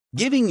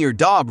Giving your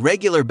dog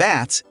regular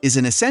baths is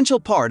an essential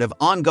part of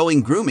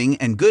ongoing grooming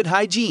and good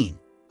hygiene.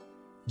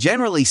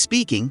 Generally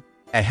speaking,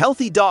 a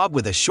healthy dog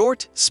with a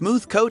short,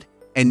 smooth coat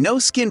and no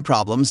skin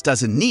problems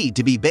doesn't need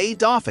to be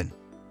bathed often.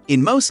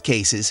 In most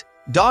cases,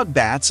 dog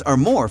baths are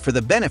more for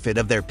the benefit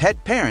of their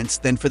pet parents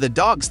than for the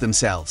dogs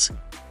themselves.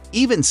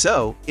 Even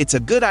so, it's a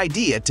good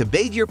idea to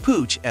bathe your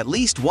pooch at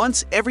least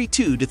once every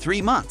 2 to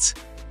 3 months.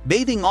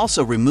 Bathing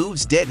also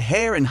removes dead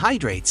hair and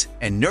hydrates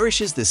and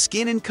nourishes the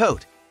skin and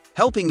coat,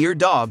 helping your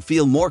dog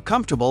feel more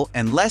comfortable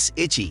and less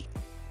itchy.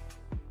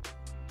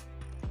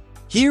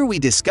 Here we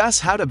discuss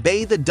how to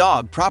bathe a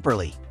dog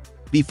properly.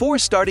 Before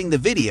starting the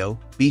video,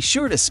 be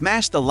sure to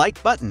smash the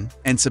like button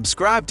and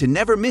subscribe to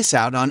never miss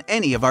out on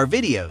any of our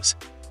videos.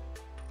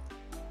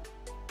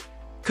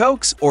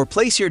 Coax or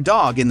place your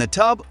dog in the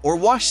tub or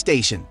wash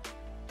station.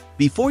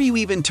 Before you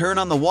even turn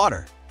on the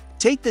water,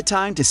 take the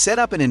time to set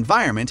up an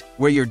environment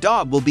where your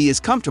dog will be as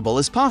comfortable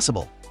as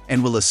possible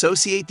and will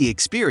associate the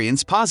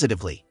experience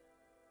positively.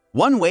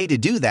 One way to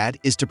do that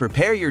is to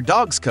prepare your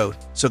dog's coat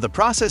so the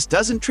process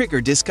doesn't trigger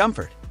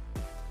discomfort.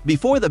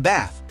 Before the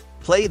bath,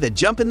 play the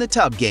jump in the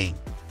tub game.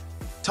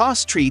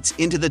 Toss treats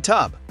into the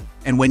tub,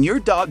 and when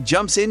your dog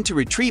jumps in to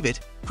retrieve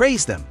it,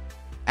 praise them.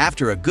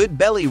 After a good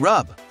belly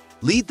rub,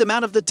 lead them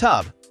out of the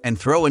tub and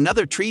throw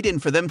another treat in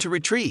for them to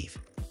retrieve.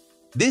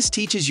 This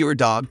teaches your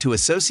dog to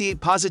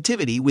associate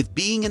positivity with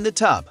being in the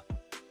tub.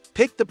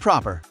 Pick the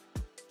proper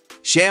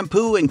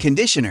shampoo and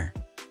conditioner.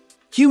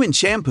 Human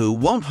shampoo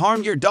won't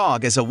harm your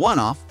dog as a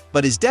one-off,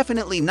 but is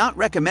definitely not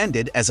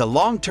recommended as a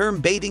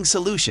long-term bathing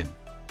solution.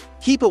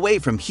 Keep away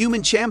from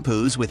human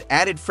shampoos with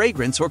added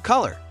fragrance or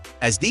color,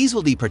 as these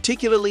will be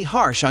particularly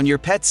harsh on your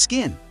pet's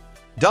skin.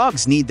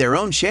 Dogs need their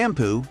own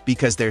shampoo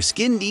because their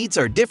skin needs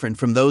are different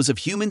from those of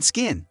human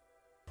skin.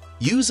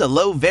 Use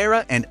aloe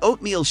vera and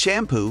oatmeal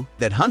shampoo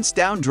that hunts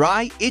down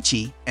dry,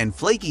 itchy, and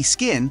flaky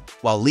skin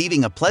while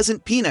leaving a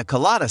pleasant pina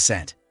colada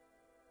scent.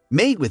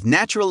 Made with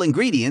natural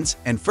ingredients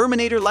and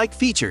Furminator-like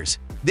features,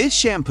 this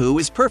shampoo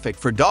is perfect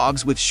for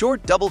dogs with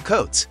short double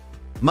coats.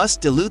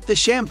 Must dilute the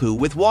shampoo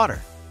with water.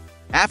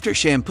 After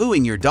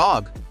shampooing your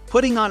dog,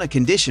 putting on a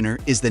conditioner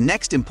is the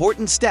next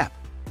important step.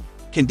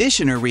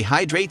 Conditioner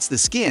rehydrates the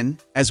skin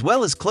as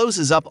well as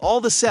closes up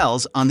all the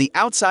cells on the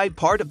outside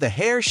part of the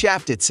hair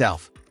shaft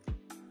itself.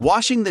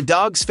 Washing the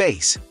dog's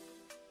face.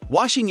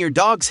 Washing your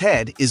dog's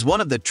head is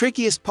one of the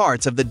trickiest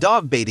parts of the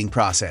dog bathing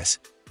process.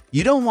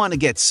 You don't want to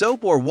get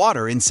soap or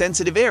water in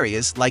sensitive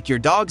areas like your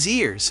dog's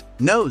ears,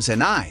 nose,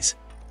 and eyes.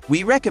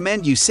 We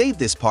recommend you save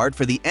this part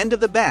for the end of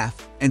the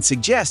bath and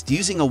suggest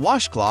using a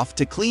washcloth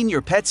to clean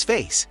your pet's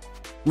face.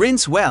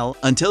 Rinse well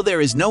until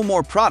there is no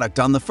more product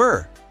on the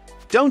fur.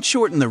 Don't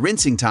shorten the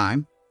rinsing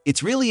time.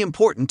 It's really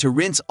important to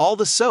rinse all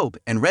the soap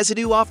and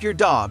residue off your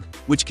dog,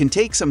 which can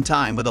take some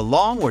time with a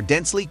long or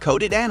densely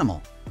coated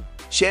animal.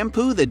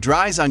 Shampoo that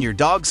dries on your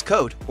dog's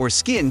coat or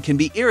skin can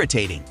be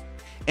irritating,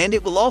 and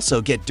it will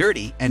also get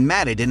dirty and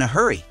matted in a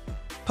hurry.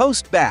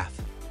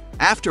 Post-bath.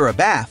 After a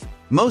bath,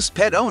 most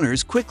pet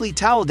owners quickly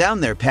towel down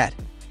their pet,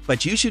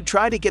 but you should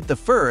try to get the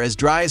fur as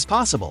dry as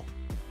possible.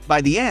 By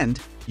the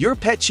end, your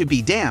pet should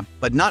be damp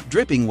but not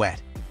dripping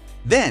wet.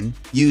 Then,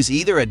 use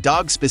either a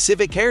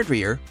dog-specific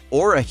hairdryer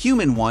or a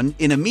human one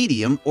in a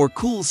medium or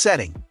cool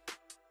setting.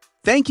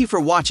 Thank you for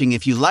watching.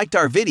 If you liked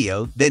our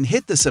video, then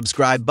hit the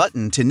subscribe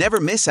button to never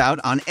miss out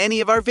on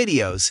any of our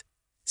videos.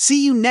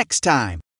 See you next time!